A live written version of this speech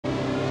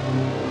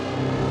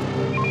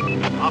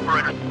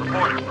Operator,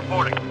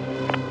 reporting.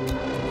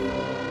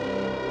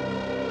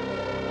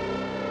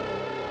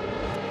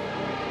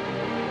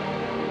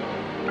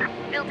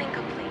 Building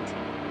complete.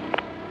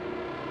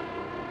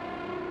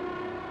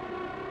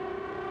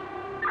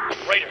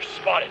 Raiders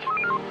spotted.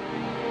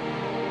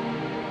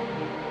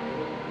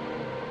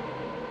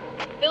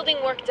 Building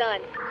work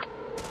done.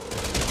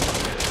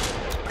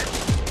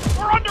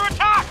 We're under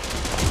attack!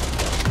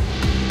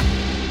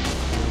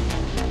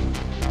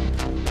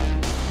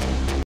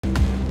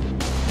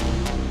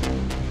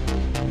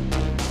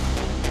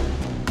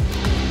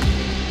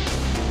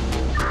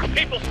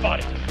 People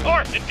spotted.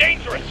 Armed and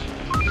dangerous.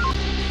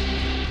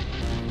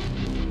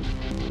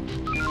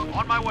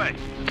 On my way.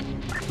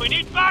 We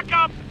need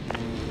backup!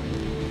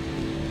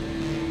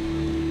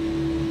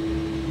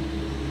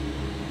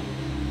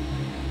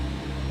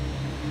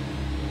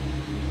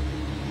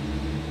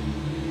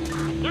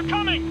 They're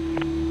coming!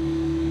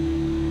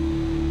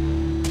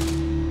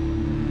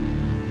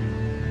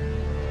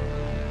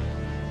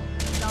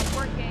 Stop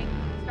working.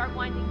 Start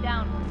winding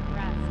down for some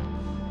rest.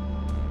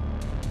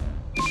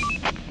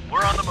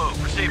 We're on the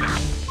move. Receiving.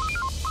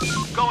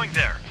 Going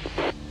there.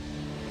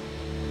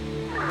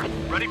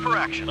 Ready for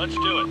action. Let's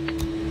do it.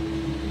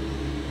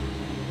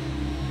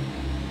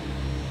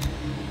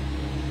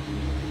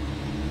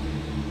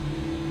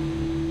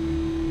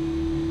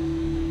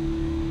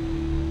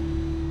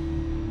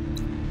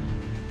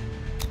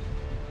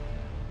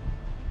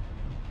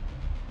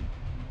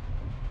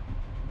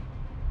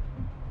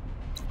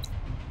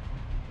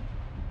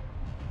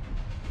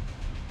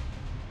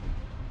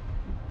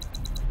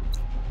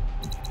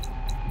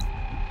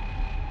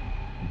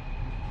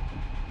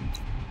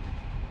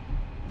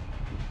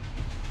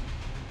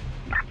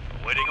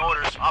 Waiting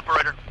orders,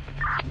 operator.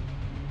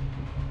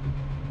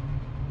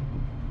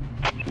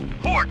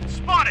 Port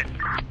spotted!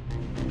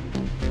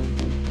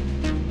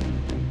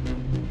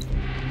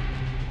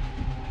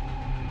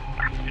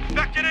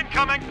 Infected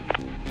incoming!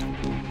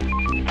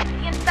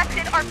 The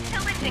infected are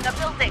pillaging a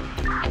building.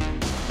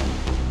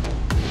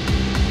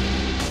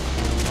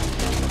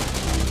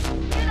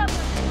 Get up,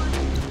 everyone.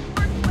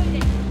 We're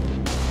waiting.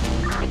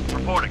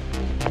 Reporting.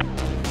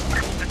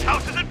 This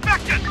house is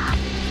infected!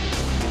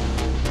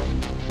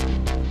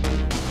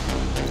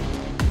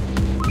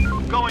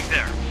 Going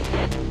there.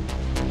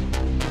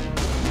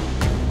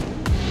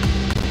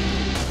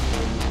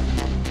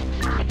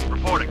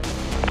 Reporting.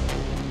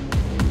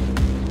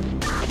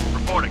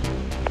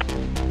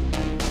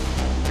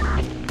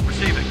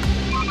 Receiving.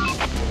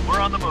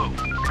 We're on the move.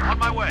 On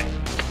my way.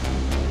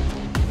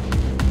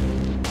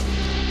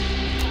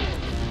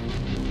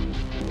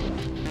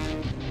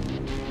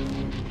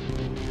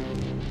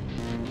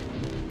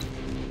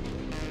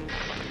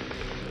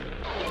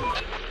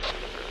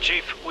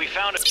 Chief, we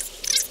found it.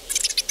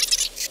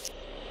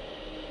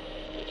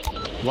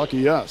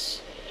 Lucky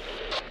us.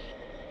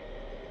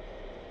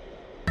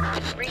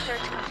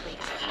 Research complete.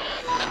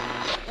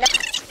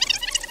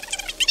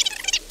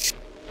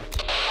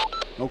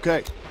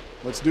 Okay,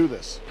 let's do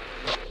this.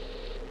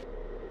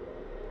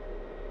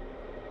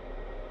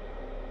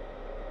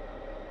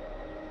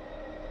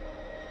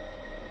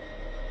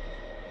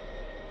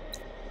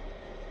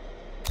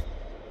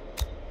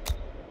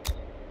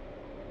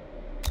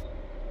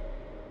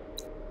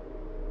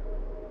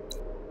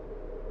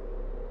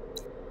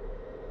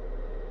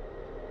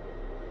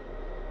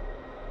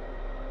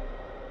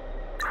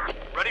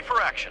 Ready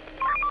for action.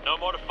 No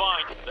more to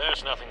find.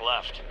 There's nothing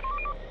left.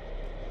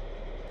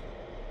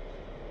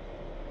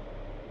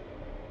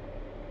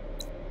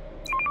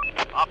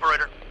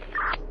 Operator.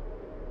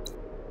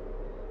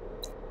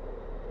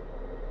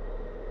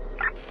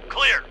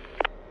 Clear.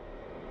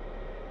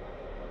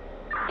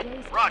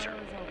 Roger.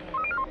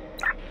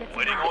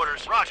 Waiting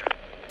orders. Roger.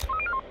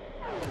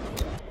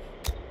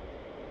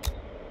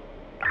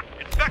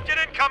 Infected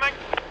incoming.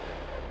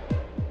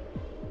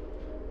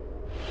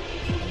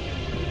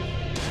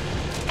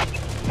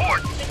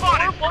 Port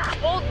spotted. The door won't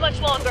hold much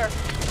longer.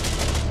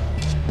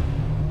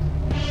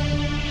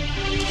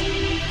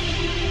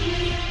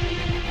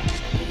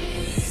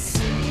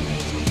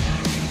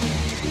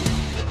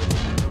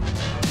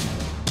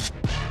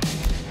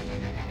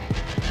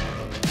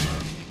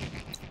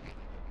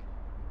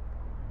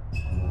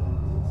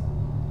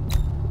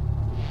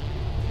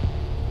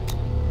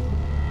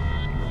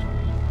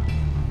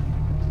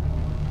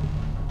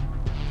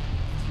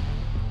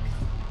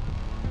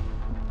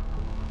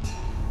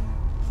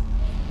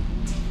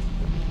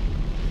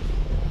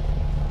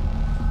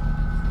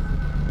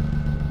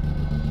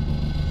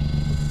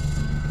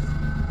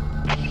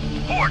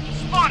 Port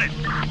spotted.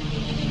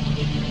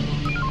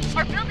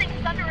 Our building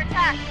is under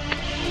attack.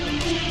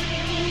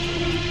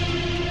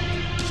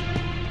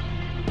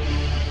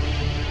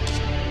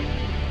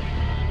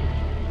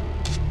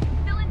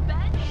 Still in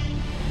bed?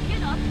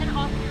 Get up and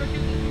off your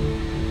duty.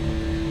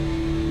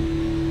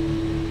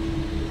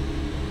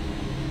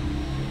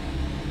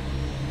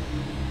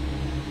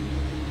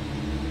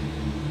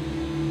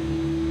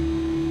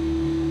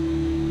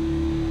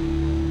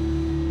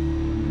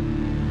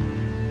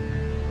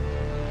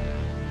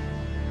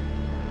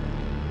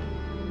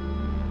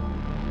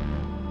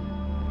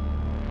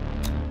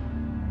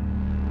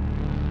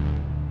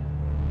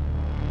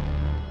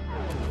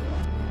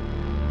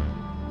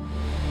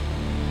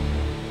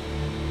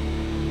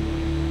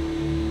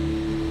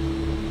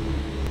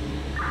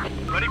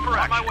 Ready for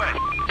action. On my way.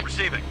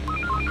 Receiving.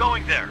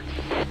 Going there.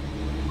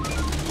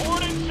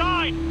 Port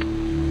inside!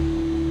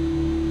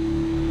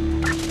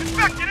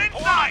 Infected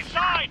inside!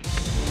 Inside!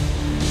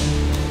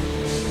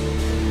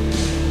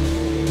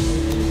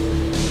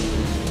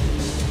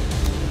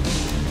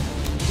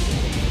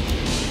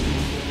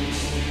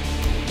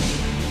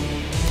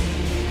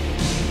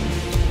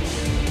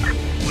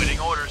 Waiting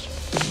orders.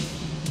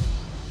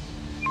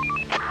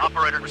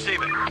 Operator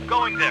receiving.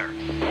 Going there.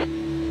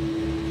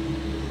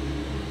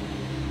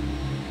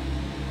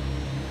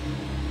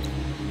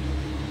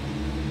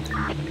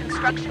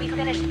 Construction. We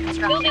finished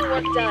construction. Building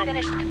work done.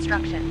 Finished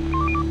construction.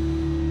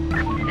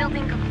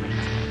 Building complete.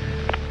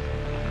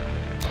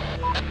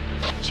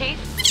 Chief?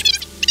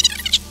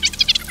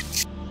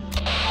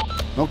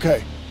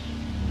 Okay,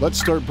 let's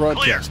start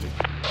broadcasting.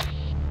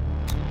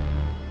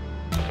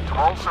 To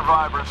all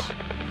survivors,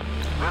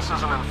 this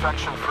is an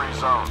infection-free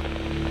zone.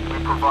 We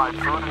provide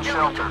food and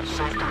shelter,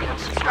 safety and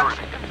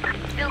security.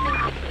 Building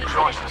complete.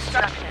 Join Finished us.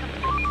 construction.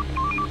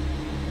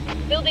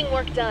 Building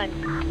work done.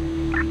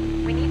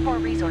 We need more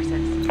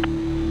resources.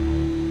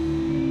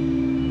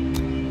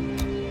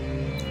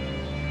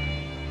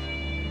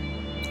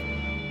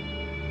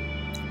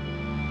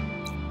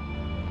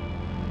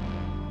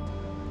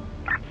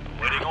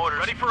 Waiting orders.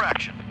 Ready for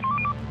action.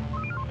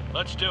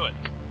 Let's do it.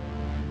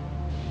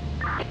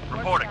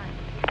 Reporting.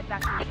 Head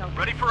back to your shelter.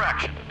 Ready for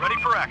action. Ready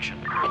for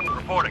action.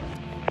 Reporting.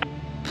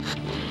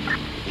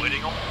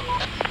 Waiting on.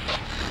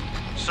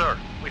 Sir,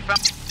 we found.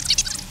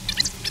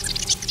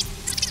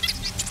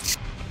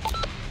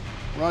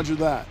 Roger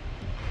that.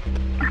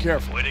 Be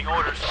careful. Waiting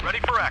orders. Ready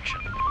for action.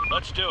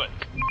 Let's do it.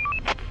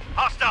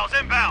 Hostiles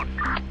inbound.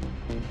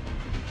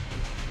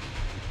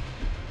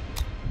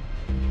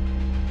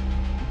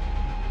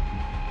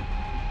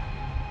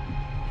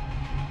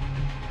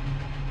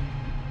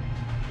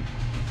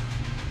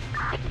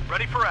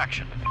 Ready for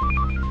action.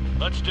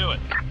 Let's do it.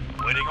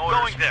 Waiting orders.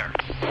 Going there.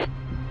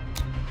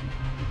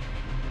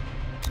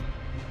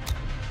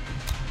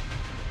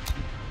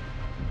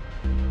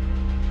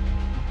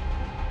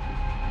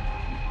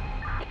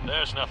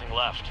 There's nothing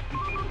left.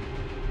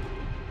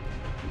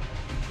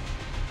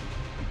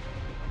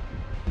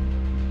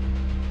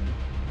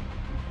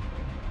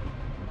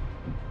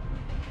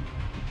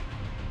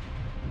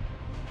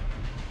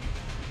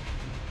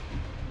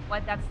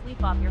 Wipe that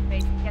sleep off your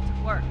face and get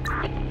to work.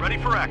 Ready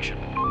for action.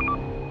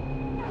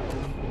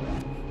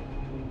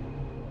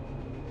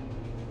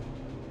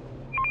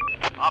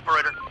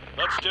 Operator,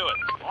 Let's do it.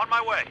 on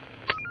my way.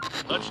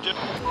 Let's do it.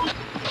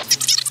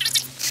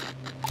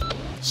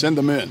 Send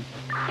them in.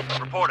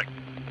 Reporting.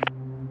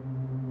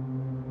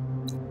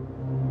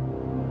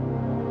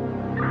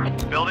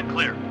 Building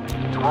clear.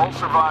 To all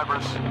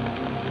survivors,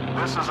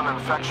 this is an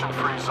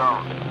infection-free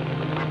zone.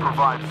 We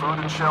provide food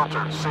and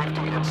shelter,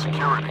 safety and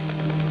security.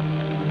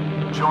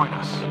 Join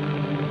us.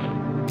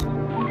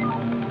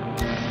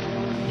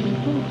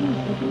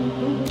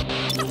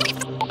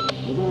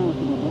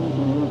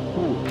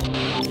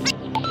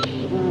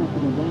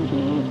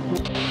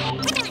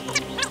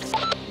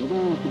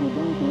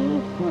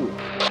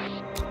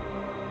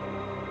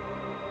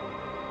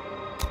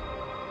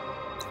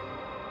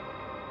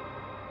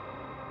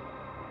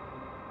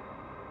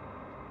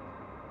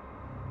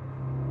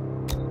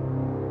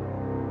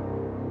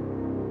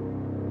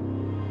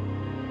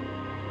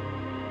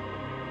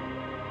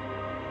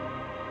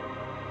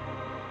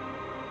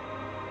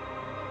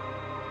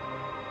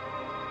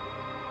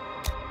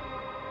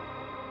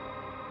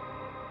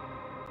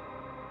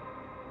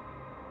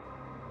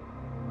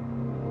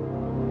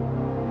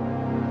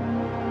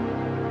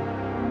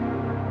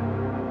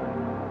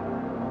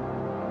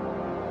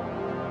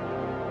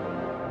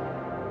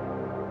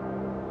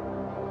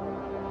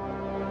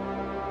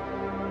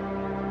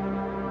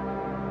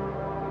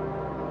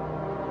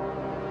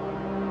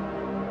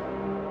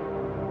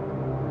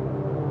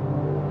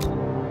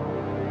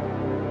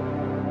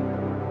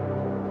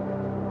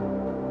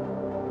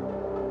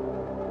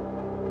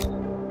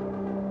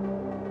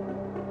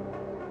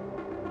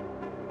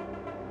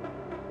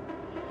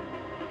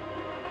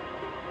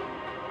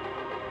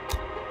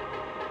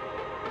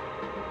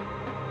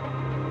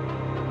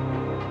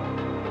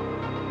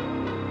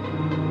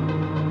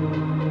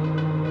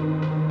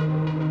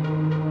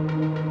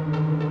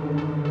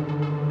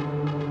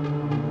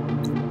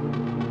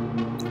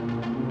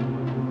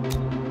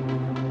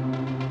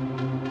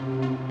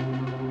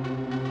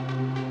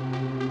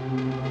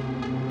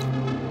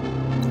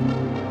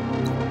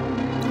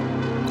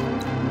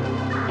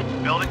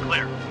 Building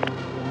clear.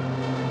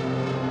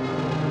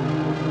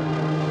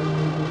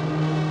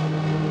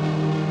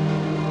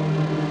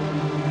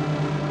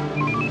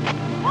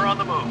 We're on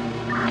the move.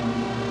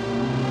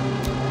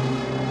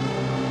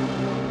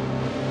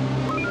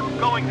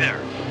 Going there.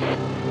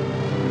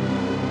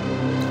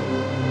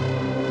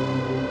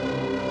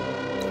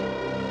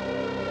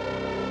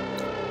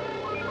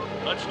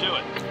 Let's do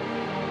it.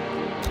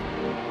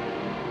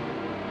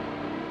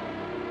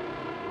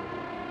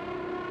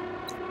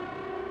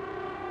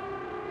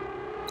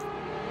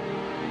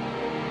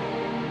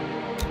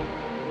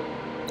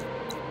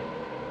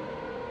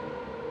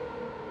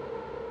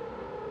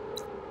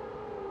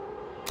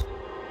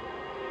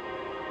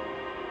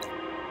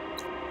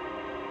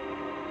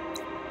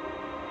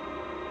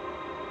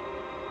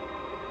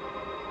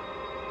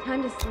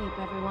 Time to sleep,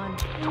 everyone.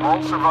 To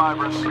all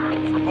survivors,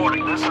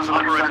 Reporting. this is an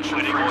Operator,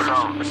 infection-free waiting orders.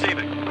 zone.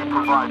 Receiving. We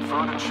provide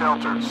food and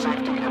shelter,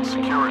 safety and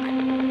security.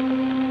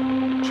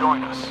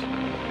 Join us.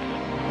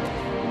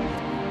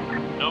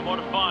 No more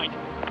to find.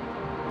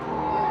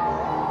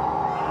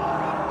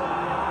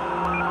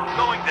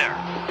 Going there.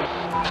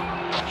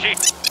 Chief.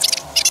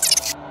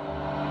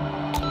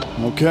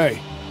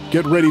 Okay.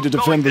 Get ready to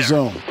defend the there.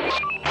 zone.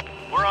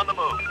 We're on the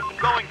move.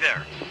 Going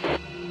there.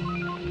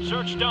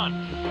 Search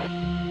done.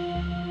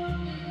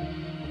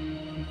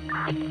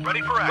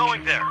 Ready for action.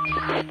 Going there.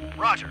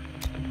 Roger.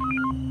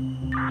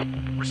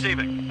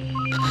 Receiving.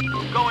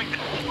 Going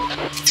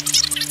there.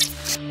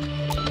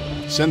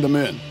 Send them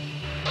in.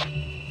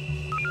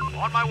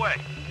 On my way.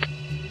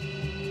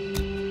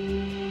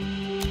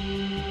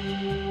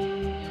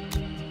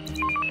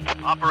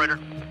 Operator.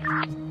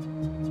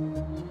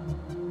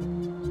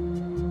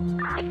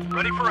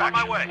 Ready for action. On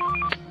my way.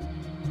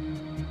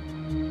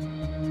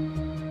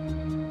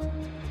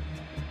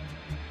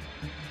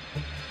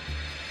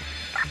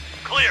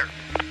 Clear.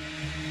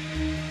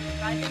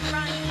 Rise and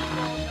grind, people.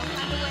 No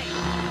time to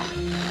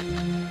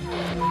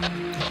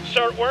wait.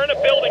 Sir, we're in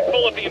a building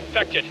full of the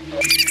infected.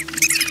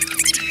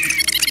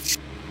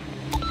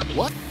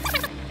 What?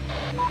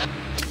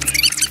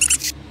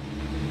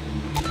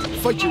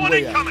 Fight your Someone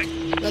way out.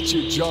 incoming. That's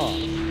your job.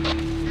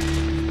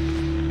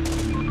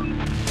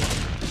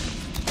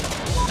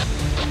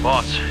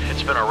 Boss,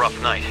 it's been a rough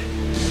night.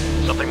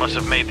 Something must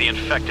have made the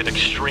infected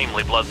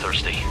extremely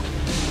bloodthirsty.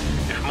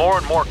 If more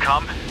and more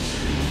come,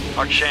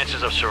 our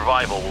chances of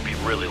survival will be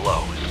really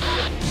low.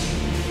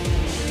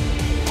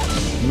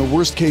 In the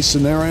worst case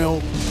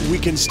scenario, we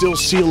can still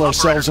seal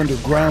ourselves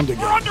underground We're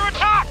again. under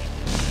attack!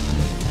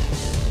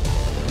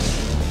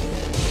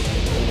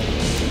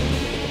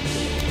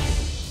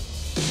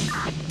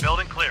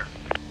 Building clear.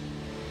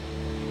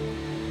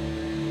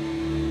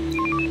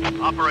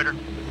 Operator.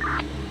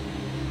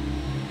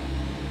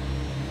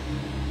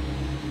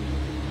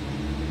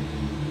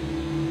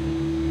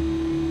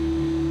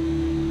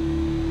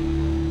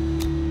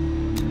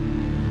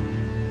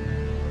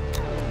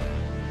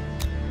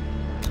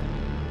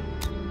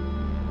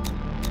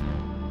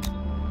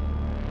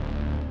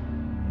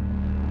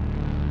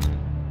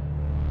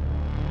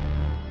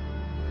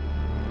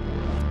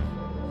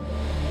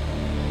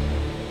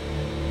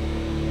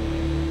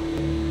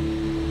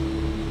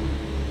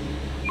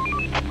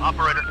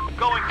 Operator,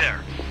 going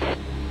there.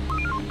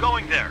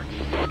 Going there.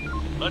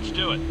 Let's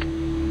do it.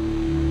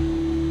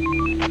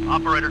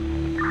 Operator,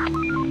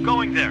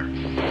 going there.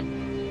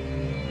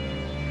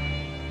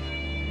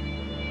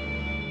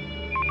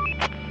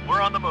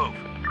 We're on the move.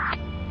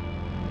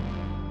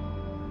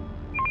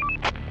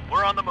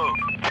 We're on the move.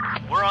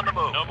 We're on the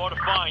move. No more to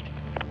find.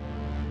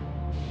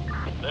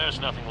 There's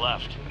nothing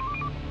left.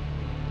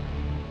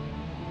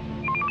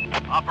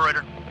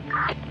 Operator,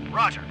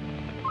 roger.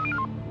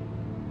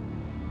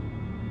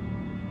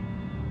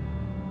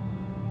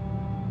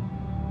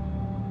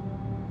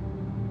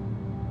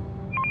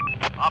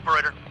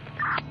 Operator,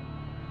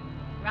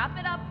 Wrap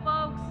it up,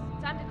 folks.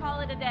 Time to call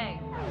it a day.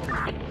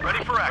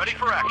 ready for action. Ready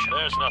for action.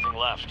 There's nothing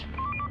left.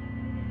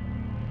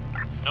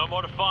 No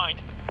more to find.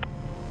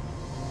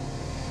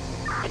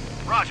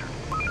 Roger.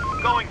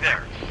 Going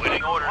there.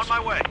 Waiting orders. On my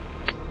way.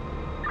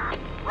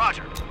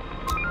 Roger.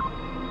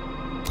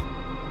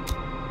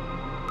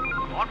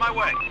 On my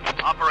way.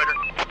 Operator,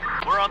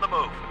 we're on the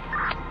move.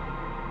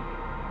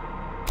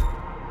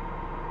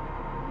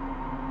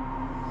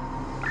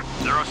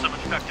 There are some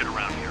infected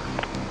around here.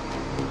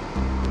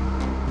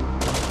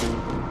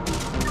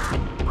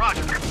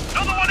 Roger.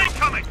 Another one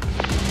incoming!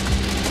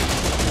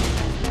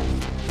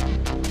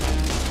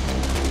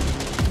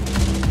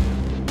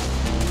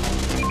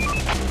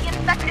 The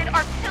infected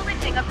are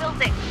pillaging a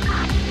building.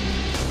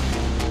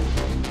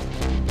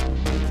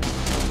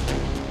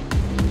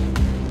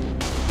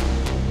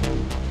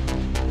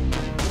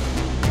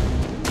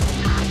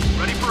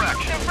 Ready for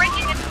action. They're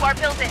breaking into our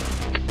building.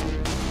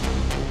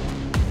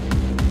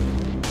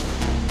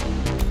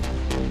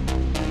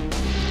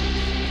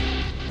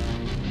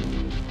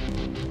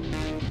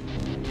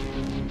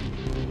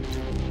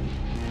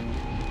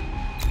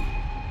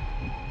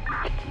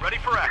 Ready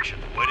for action.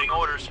 Waiting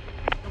orders.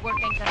 The work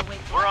ain't gonna wait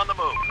for We're us. on the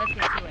move. Let's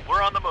get to it.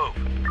 We're on the move.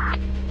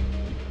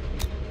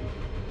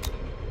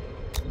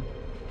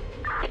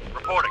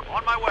 Reporting.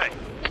 On my way.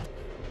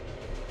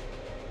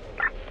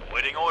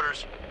 Waiting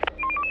orders.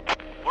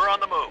 We're on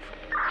the move.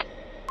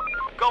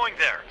 Going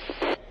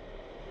there.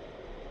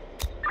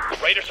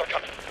 Raiders are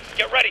coming.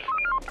 Get ready.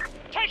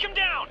 Take him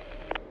down.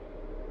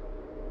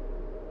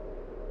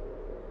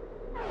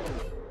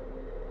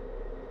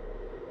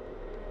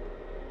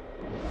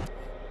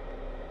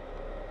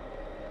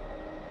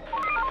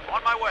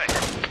 On my way.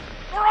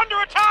 We're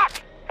under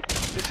attack!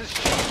 This is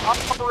Chief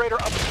Operator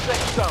of the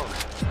safe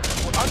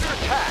zone. We're under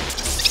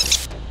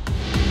attack.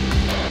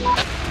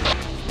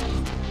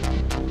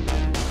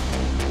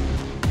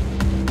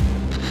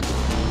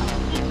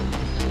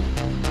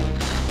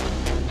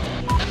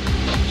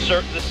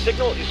 Sir, the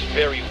signal is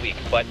very weak,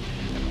 but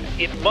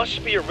it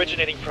must be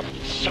originating from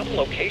some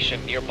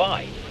location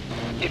nearby.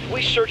 If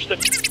we search the...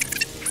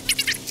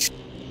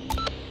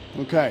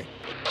 Okay.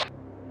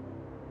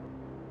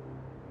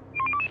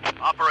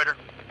 Operator,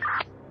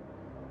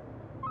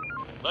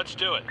 Let's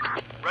do it.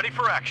 ready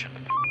for action.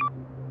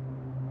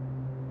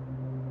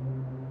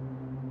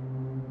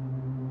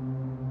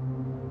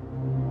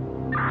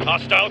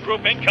 Hostile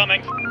group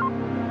incoming.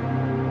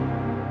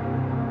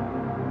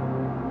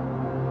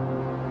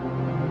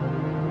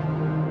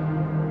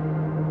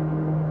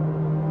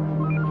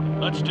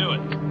 Let's do it.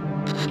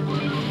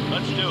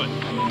 Let's do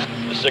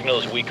it. The signal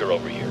is weaker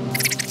over here.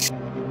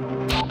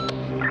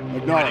 Waiting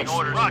Acknowledged.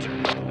 orders.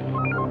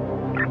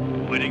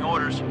 Roger. Waiting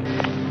orders.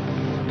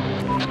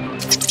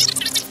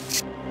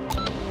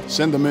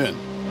 Send them in.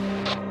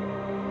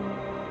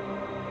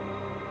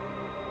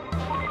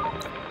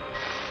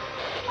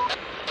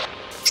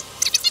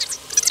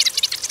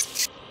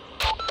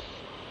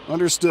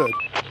 Understood.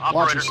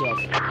 Watch Operator. yourself.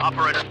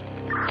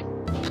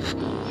 Operator.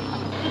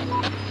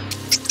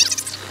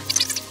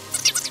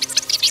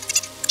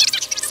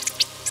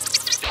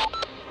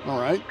 All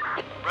right.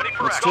 Ready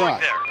for Let's action. try.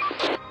 Going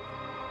there.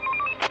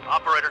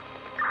 Operator.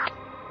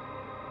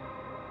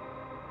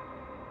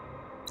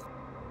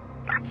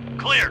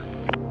 Clear.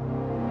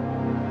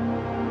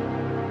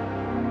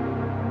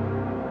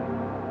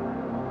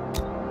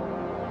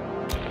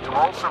 To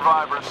all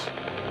survivors,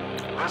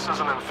 this is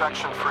an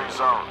infection-free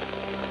zone.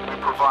 We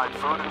provide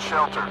food and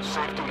shelter,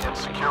 safety and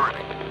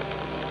security.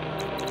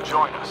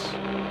 Join us.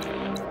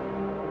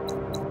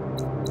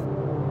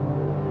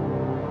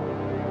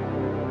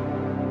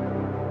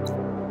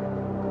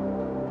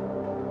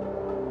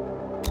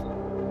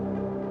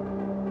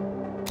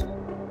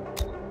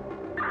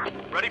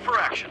 Ready for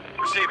action.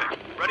 Receiving.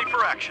 Ready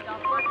for action.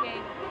 Stop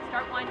working.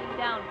 Start winding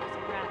down for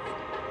some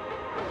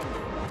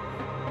rest.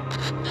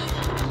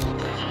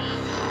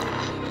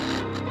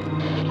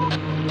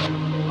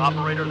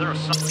 Operator, there are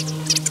some...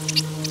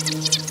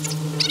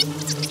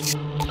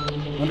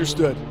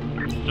 Understood.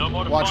 No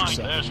more to Watch find.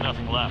 yourself. There's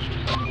nothing left.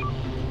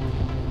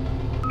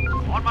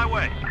 On my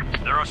way.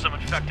 There are some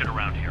infected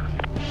around here.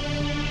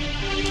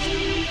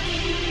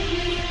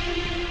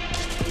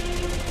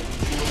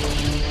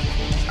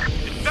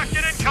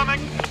 Infected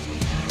incoming!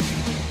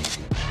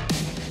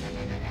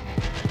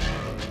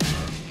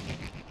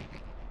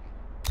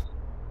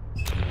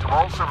 To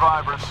all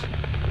survivors,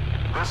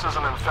 this is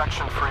an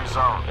infection-free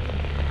zone.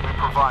 We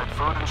provide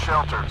food and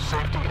shelter,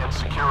 safety and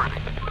security.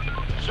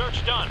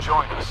 Search done.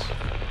 Join us.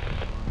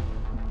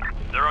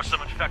 There are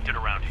some infected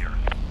around here.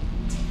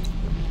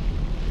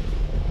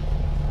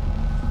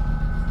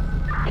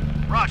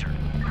 Roger.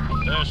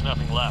 There's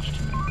nothing left.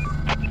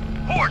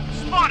 Horde,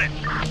 spotted!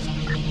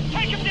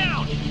 Take him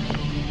down!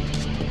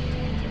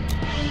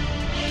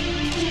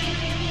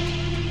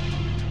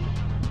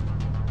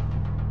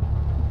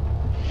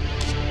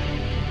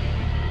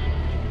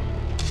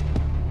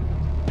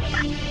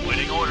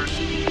 Waiting orders.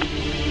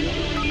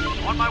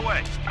 On my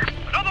way.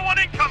 Another one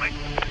incoming!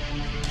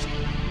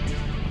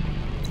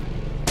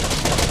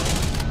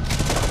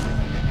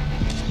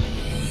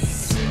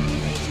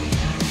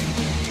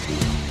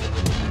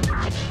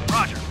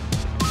 Roger.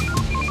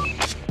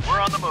 We're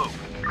on the move.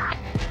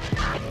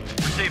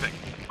 Receiving.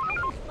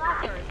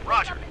 Slackers,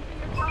 Roger. wake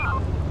up and do your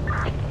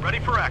job. Ready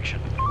for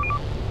action.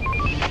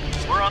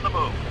 We're on the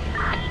move.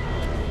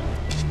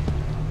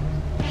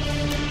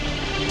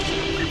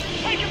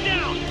 Take him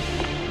down!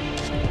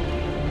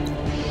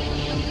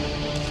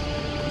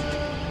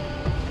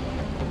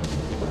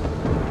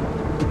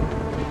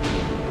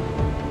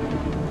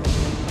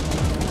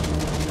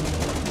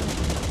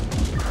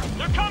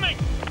 They're coming!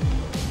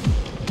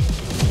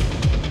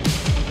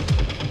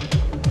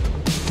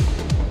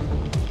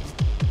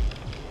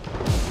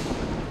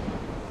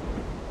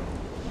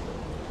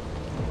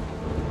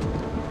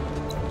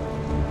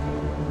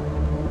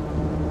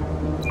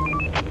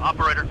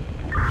 Operator.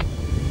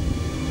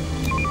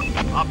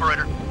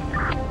 Operator.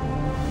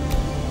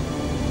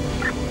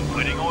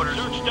 Waiting orders.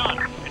 Search done.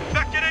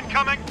 Infected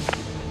incoming!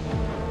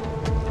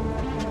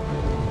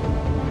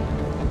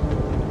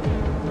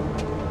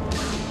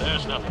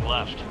 There's nothing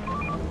left.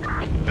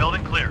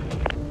 Building clear.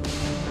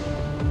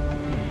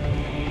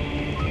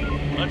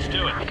 Let's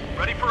do it.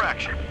 Ready for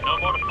action. No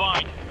more to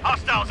find.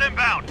 Hostiles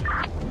inbound!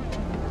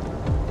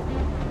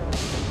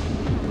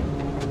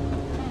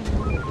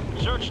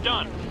 Search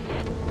done.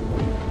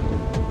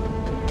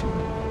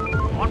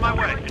 On my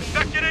way.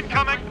 Infected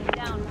incoming! Winding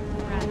down for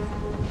some rest.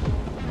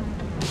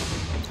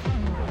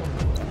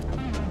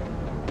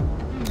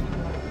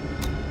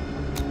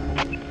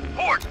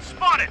 Horde,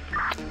 spotted!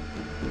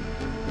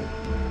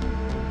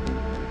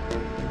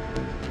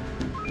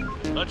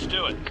 Let's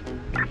do it.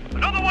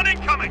 Another one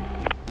incoming!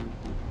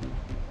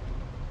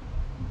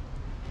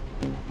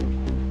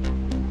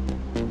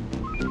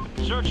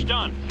 Search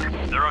done.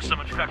 There are some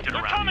infected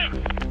They're around coming!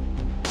 here.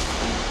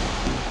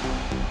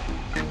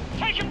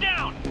 Take him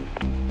down!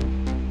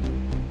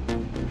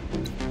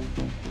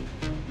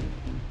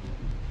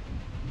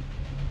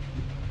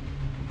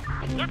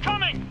 They're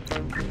coming!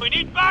 We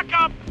need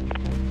backup!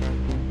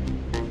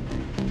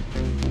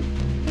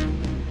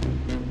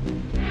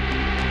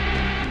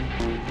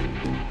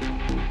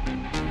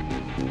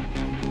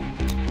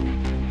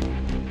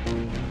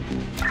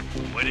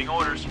 Waiting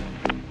orders.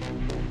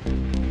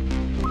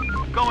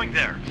 Going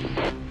there.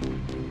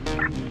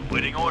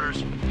 Waiting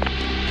orders.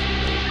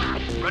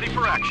 Ready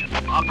for action.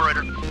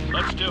 Operator.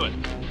 Let's do it.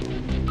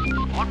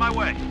 On my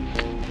way.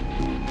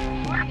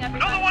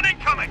 Another one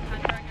incoming!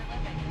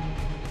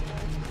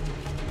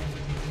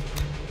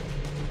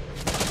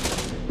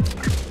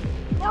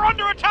 We're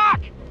under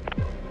attack!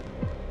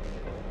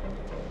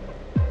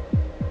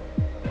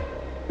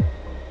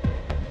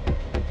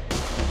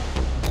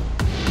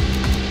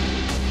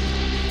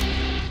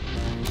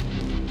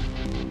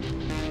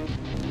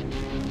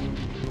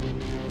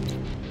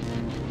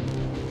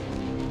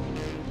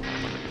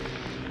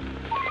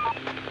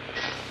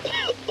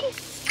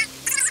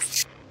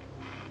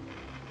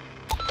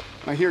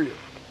 I hear you.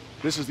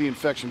 This is the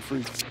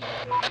infection-free.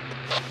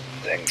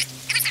 Thing.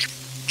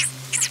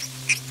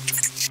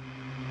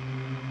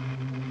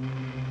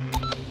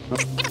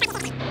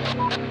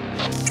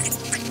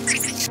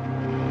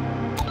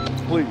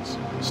 Please,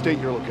 state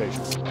your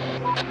location.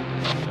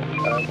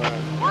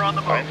 We're on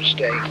the move. I'm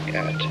staying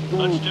at...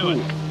 Let's do it.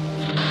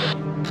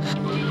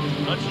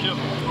 Let's do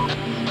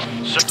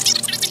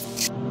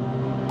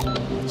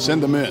it.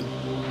 Send them in.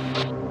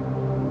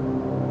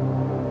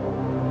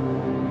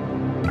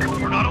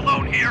 We're not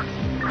alone here.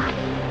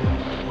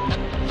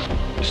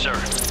 Sir.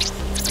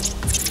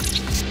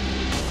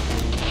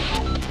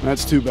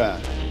 That's too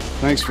bad.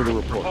 Thanks for the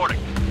report. Reporting.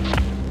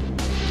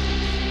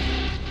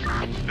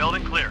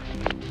 Building clear.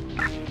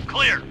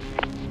 Clear.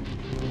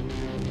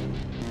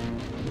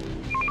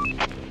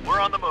 We're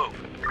on the move.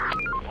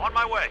 On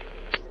my way.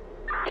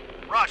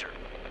 Roger.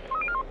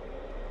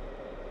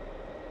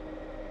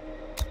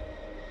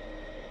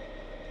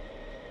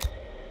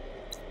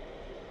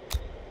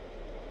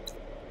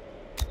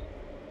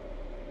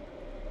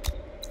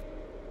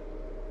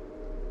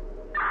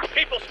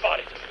 People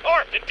spotted.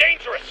 Armed and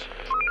dangerous.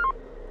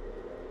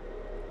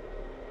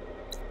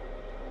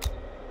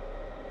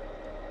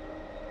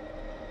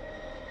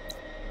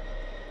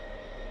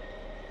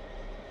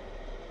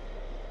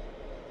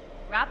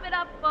 Wrap it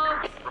up,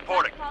 folks.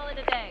 Reporting. Let's call it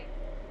a day.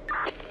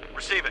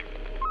 Receiving.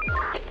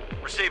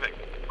 Receiving.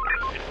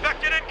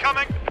 Infected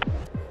incoming.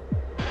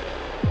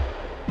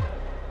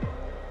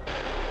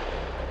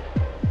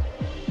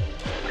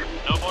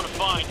 No more to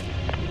find.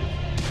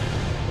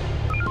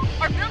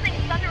 Our building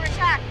is under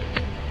attack.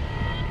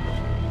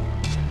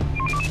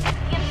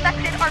 The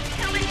infected are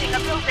pillaging a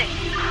building.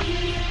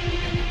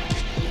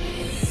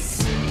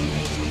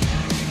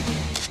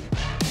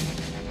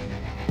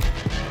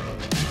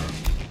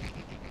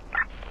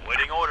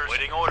 Waiting orders.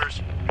 Waiting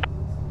orders.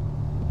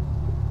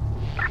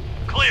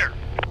 Clear.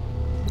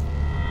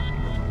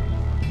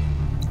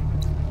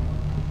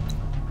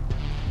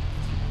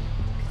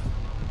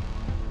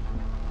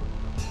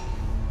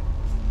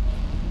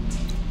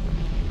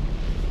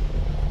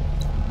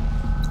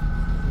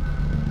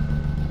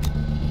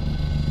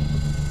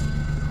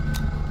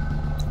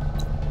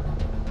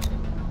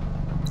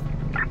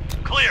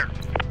 Clear.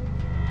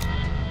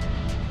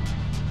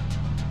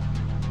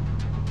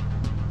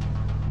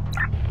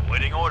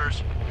 Waiting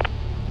orders.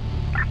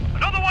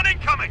 Another one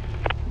incoming.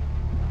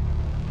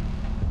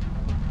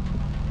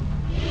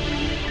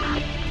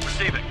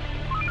 Receiving.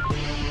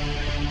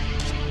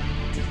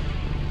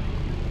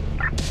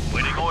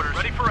 Waiting orders.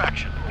 Ready for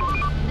action.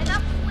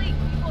 Enough sleep,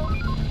 people.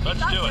 Let's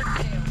Got do work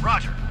it. to do.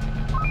 Roger.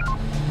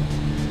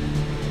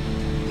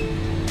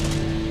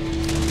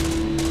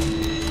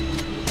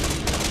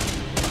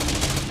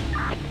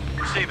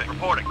 Receiving.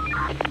 Reporting.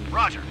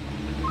 Roger.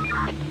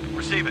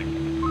 Receiving.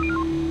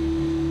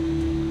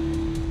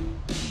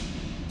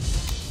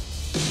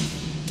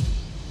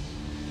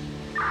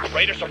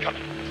 Raiders are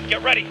coming.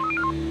 Get ready.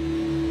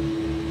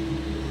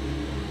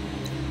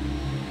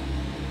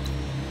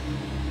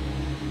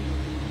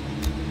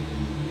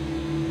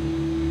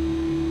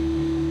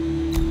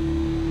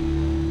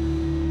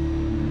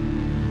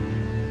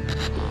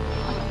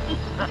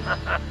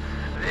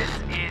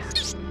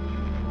 This is...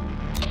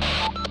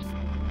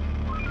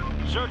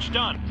 Search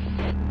done.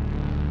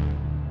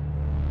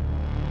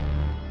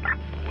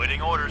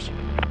 Waiting orders.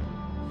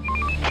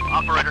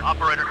 Operator,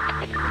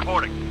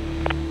 reporting.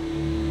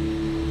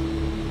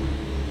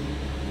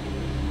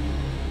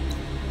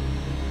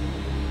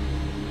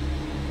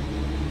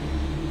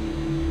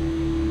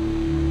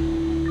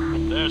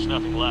 There's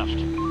nothing left.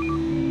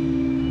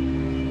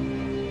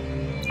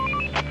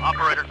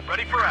 Operator,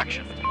 ready for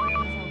action.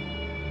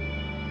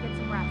 Get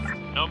some rest.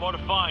 No more to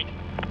find.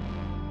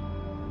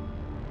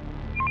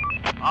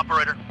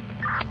 Operator.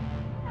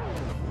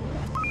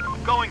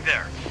 Going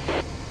there.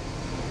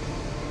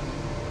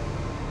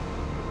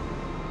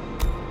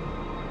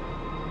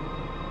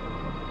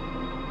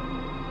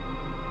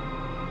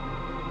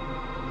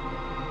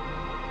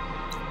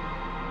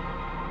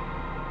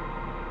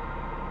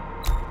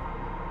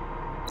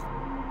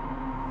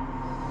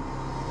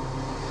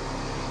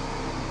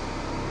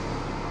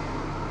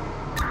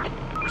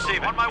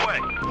 Receiving. On my way.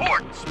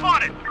 Port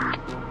spotted.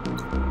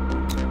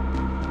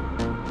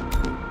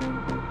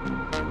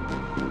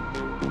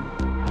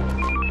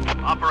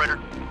 Operator.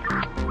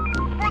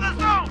 For the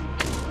zone!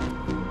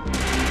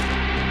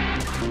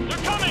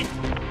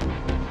 coming!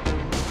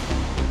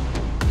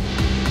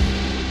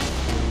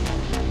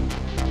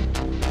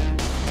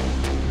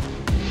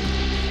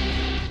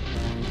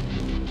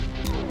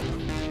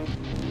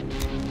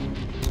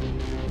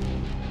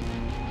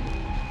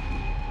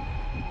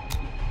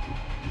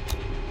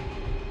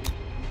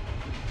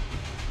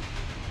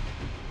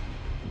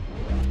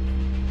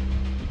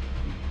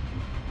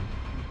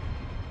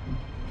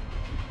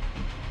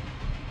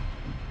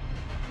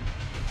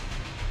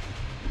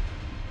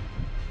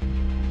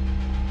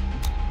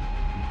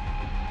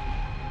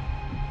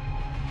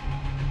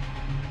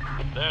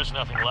 There's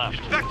nothing left.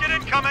 Infected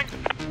incoming!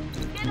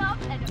 Get up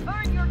and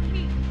earn your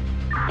keep.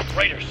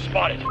 Raiders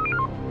spotted.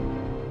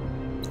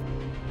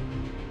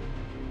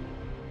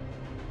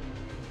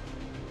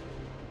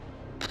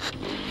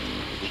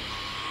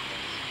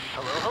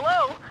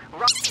 Hello?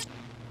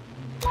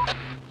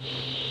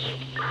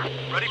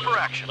 Ready for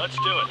action. Let's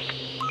do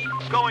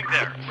it. Going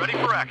there. Ready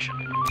for action.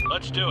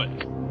 Let's do it.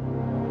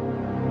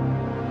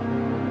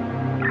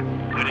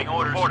 Waiting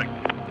orders. Reporting.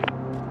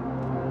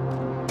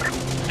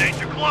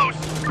 Danger close!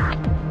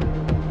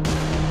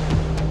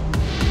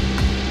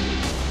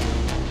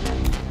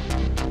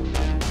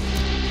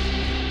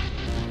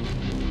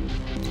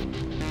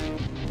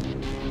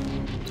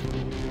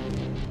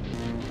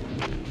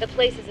 The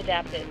place is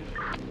adapted.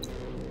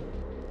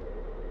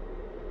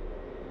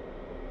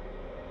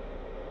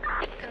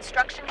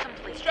 Construction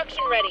complete.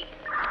 Construction ready.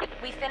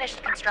 We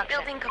finished construction.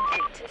 Building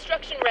complete.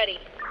 Construction ready.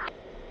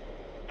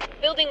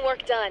 Building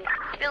work done.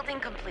 Building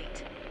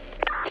complete.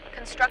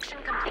 Construction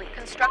complete.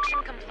 Construction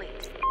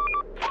complete.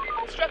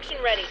 Construction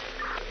ready.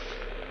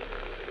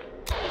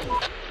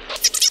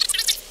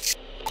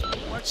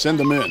 Send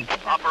them in.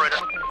 Operator,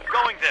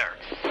 going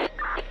there.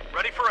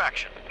 Ready for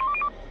action.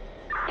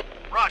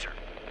 Roger.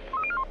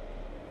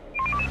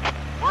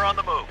 We're on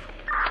the move.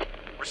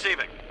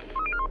 Receiving.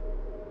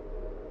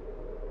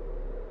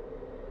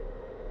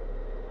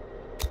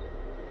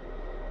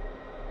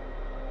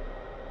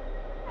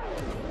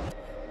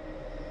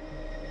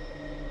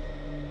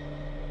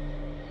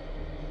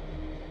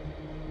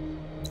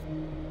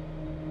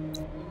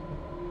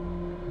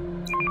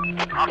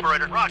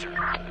 Operator, roger.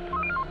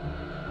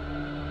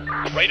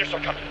 Raiders are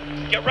coming.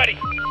 Get ready.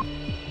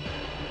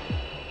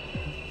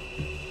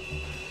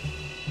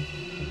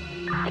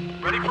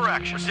 Ready for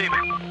action.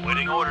 Receiving.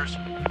 Waiting orders.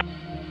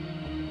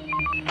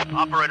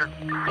 Operator,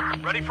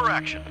 ready for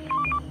action.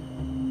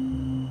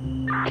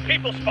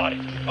 People spotted.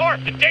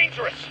 Armed and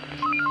dangerous.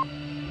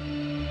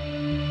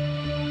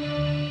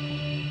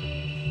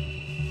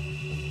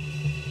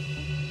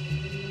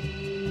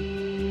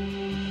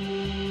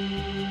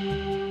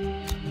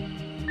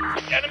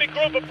 Enemy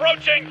group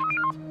approaching.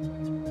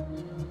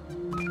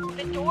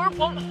 The door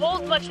won't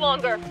hold much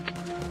longer.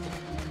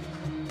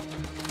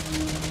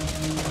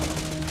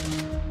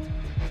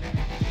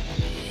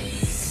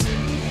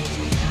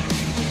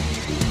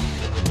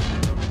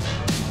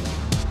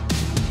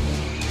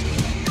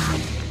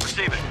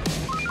 Receiving.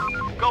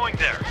 Going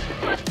there.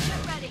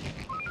 Get ready.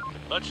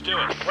 Let's do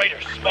it.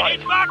 Raiders spotted.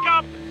 Need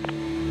backup!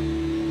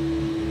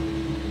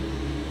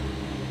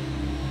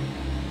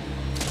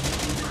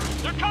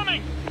 They're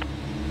coming.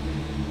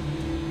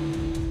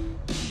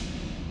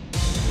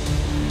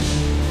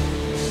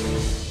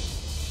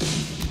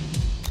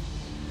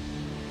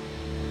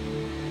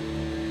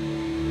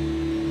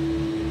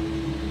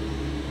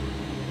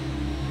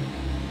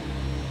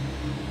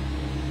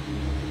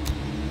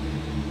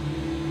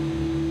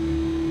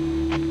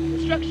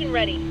 Construction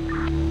ready.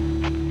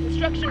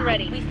 Construction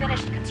ready. We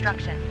finished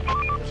construction.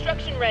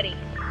 Construction ready.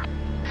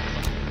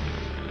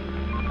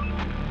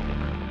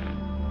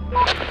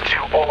 To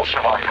all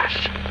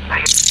survivors.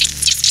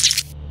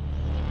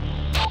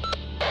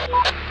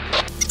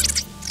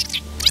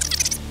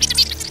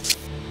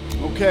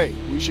 Okay,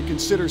 we should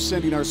consider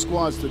sending our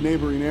squads to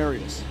neighboring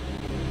areas.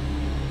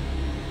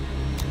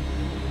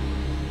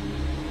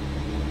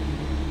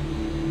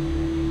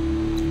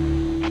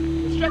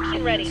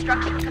 Construction ready.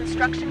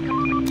 Construction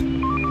complete.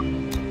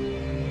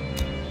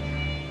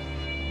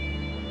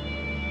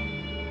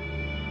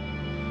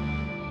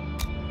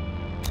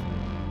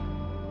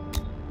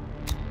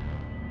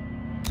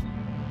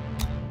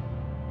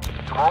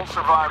 To all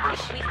survivors,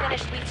 We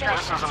finished this is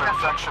an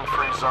construction.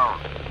 infection-free zone.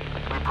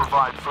 We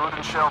provide food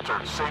and shelter,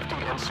 safety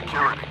and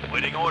security.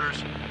 Waiting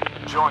orders.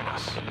 Join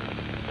us.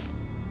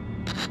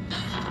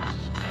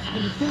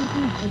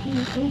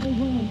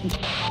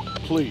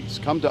 Please,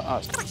 come to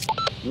us.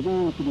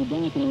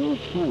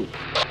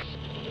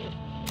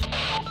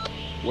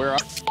 Where are...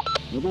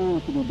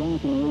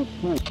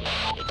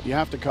 You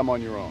have to come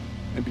on your own,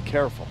 and be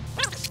careful.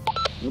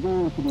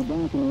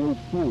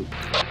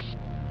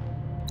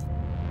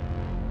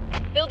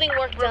 Building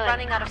work We're done.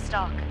 running out of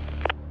stock.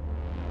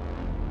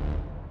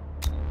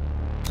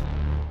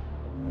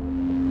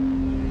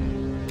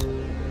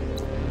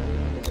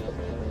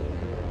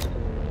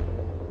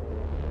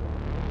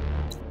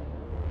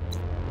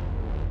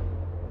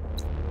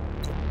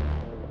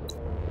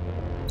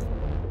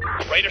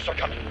 Raiders are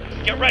coming.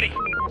 Get ready.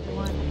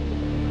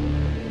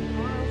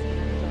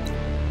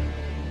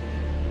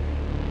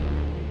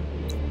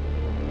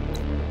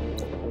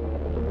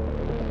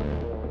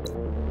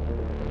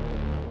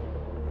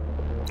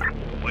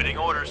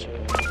 Waiting orders.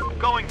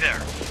 Going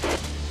there.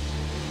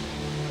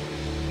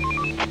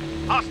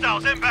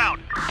 Hostiles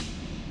inbound.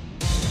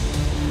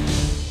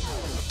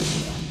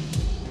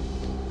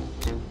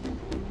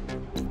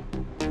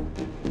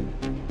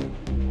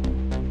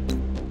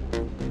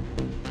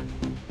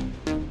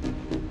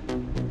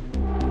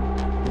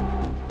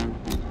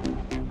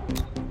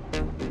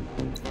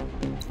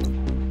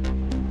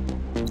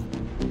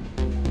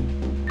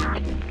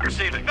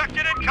 Receiving.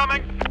 Infected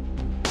incoming.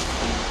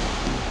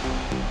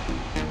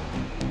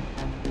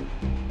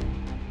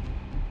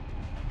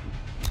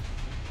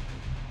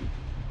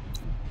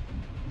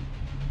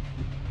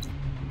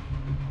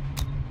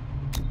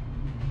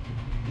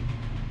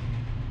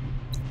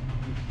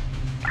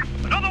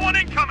 Another one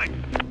incoming.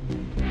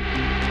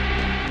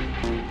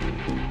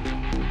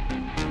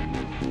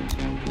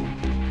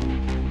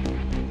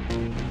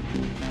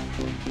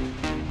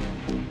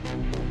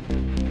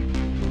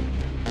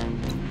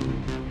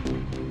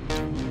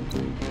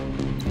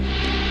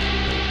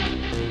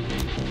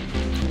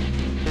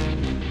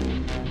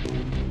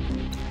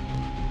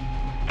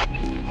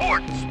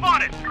 Horde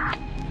spotted.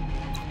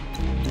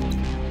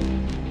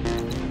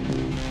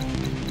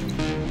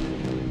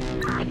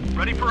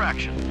 Ready for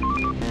action.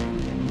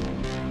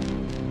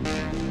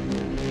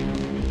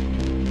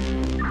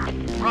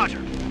 Roger.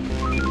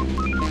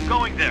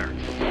 Going there.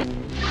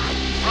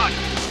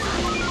 Roger.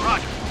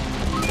 Roger.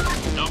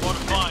 No more to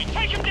find.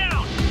 Take him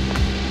down!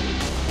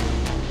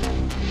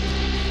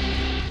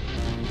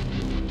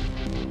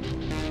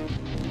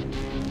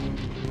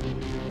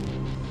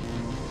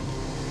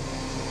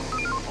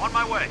 On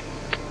my way.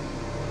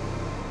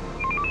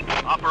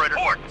 Operator.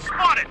 Horde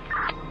spotted.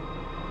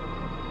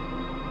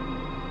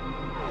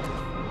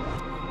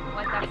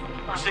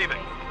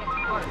 Receiving.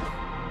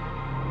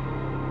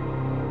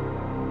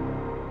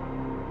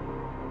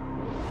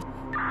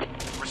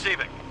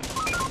 Receiving.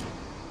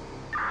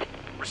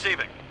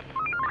 Receiving.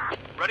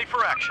 Ready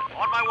for action.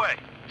 On my way.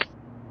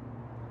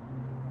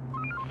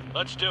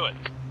 Let's do it.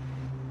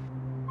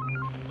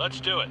 Let's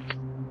do it.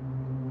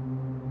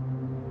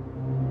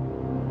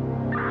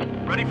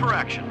 Ready for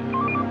action.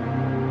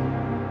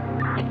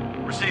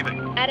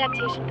 Receiving.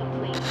 Adaptation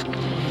complete.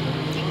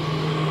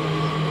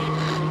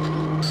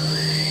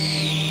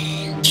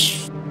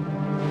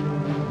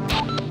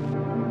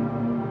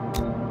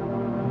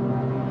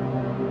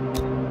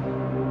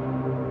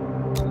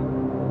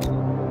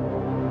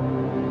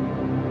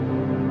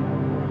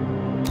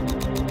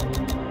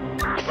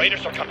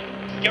 Raiders are coming.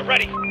 Get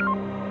ready.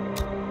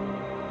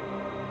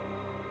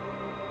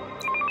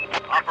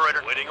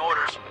 Operator. Waiting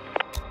orders.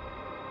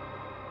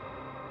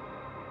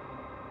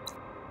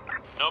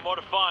 No more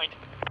to find.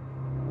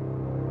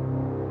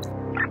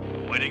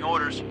 Waiting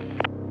orders.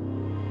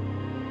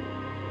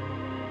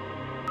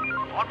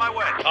 On my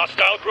way.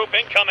 Hostile group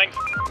incoming.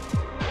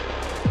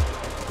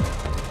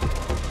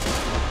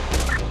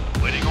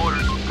 Waiting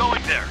orders.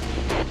 Going there.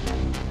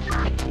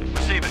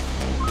 Receiving.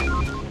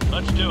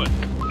 Let's do it.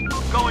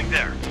 Going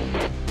there.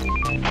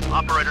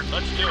 Operator.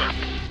 Let's do it.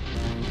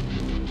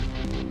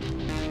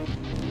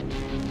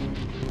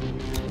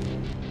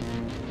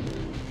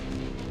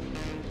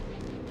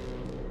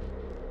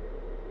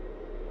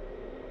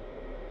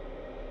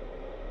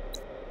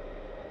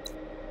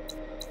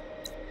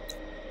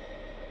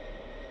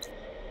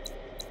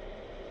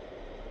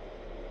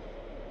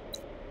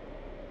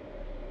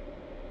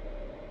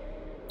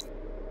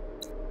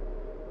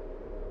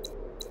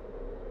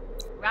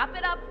 Wrap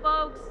it up,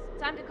 folks.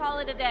 Time to call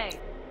it a day.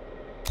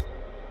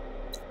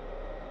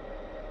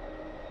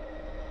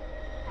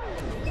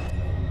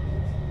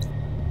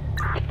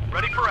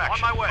 Ready for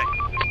action. On my way.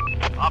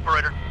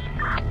 Operator.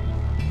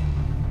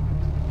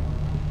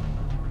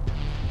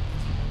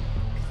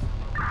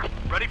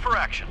 Ready for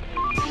action.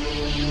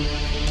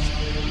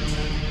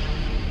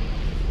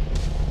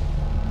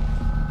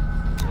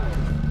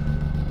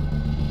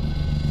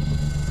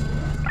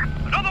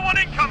 Another one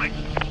incoming.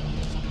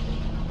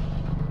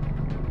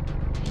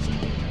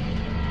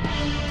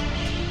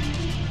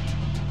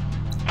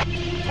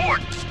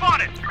 Horde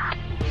spotted.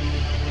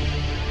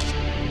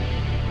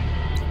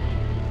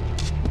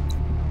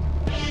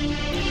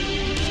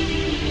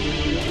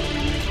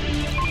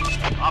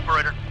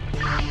 Operator.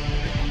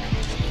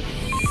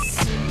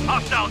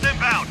 Hostiles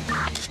inbound.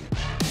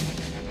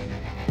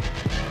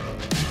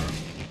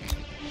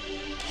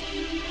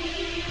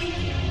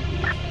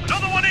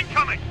 Another one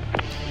incoming.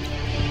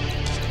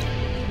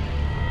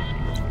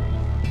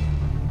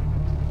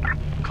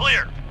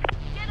 Clear.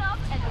 Get up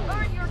and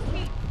earn your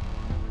keep.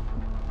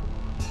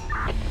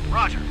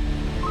 Roger.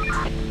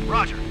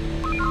 Roger.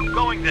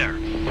 Going there.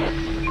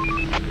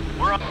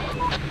 We're up.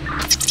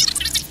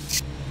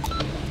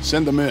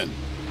 Send them in.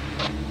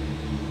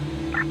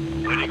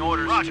 Waiting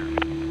orders. Roger.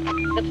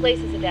 The place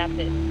is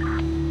adapted.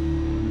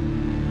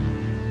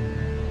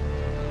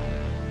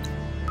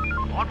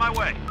 On my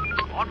way.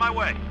 On my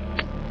way.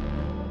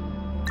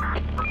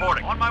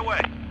 Reporting. On my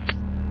way.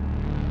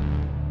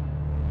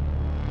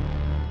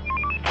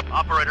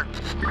 Operator.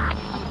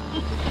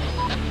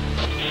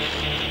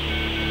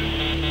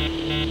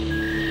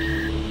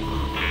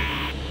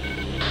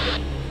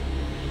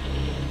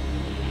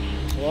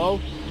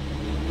 Hello?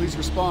 Please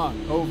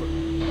respond. Over.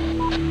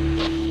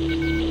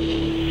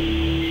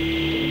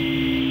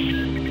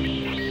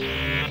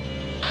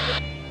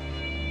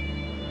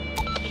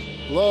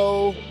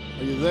 Hello?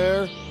 Are you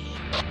there?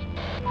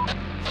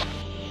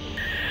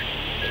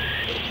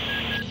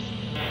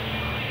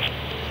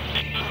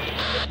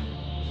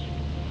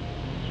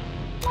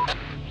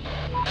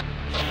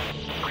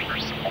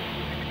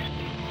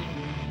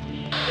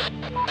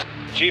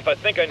 Chief, I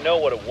think I know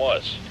what it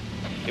was.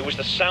 It was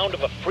the sound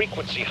of a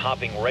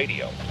frequency-hopping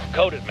radio.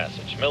 Coded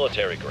message,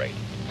 military grade.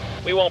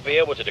 We won't be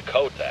able to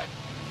decode that.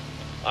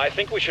 I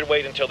think we should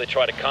wait until they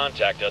try to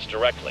contact us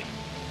directly.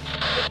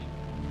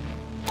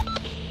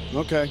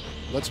 Okay,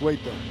 let's wait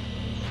then.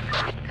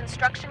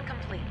 Construction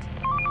complete.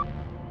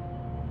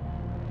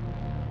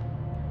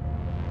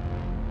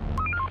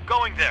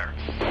 Going there.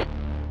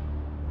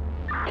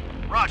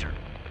 Roger.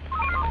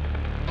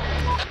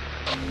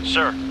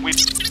 Sir, we...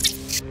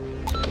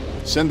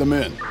 Send them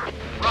in.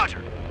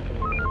 Roger.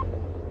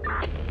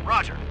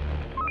 Roger.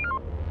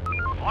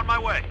 On my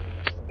way.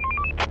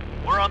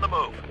 We're on the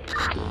move.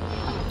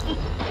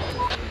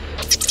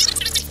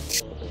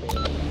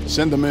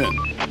 Send them in.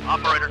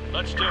 Operator.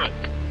 Let's do it.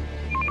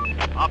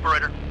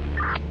 Operator.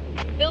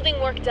 Building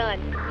work done.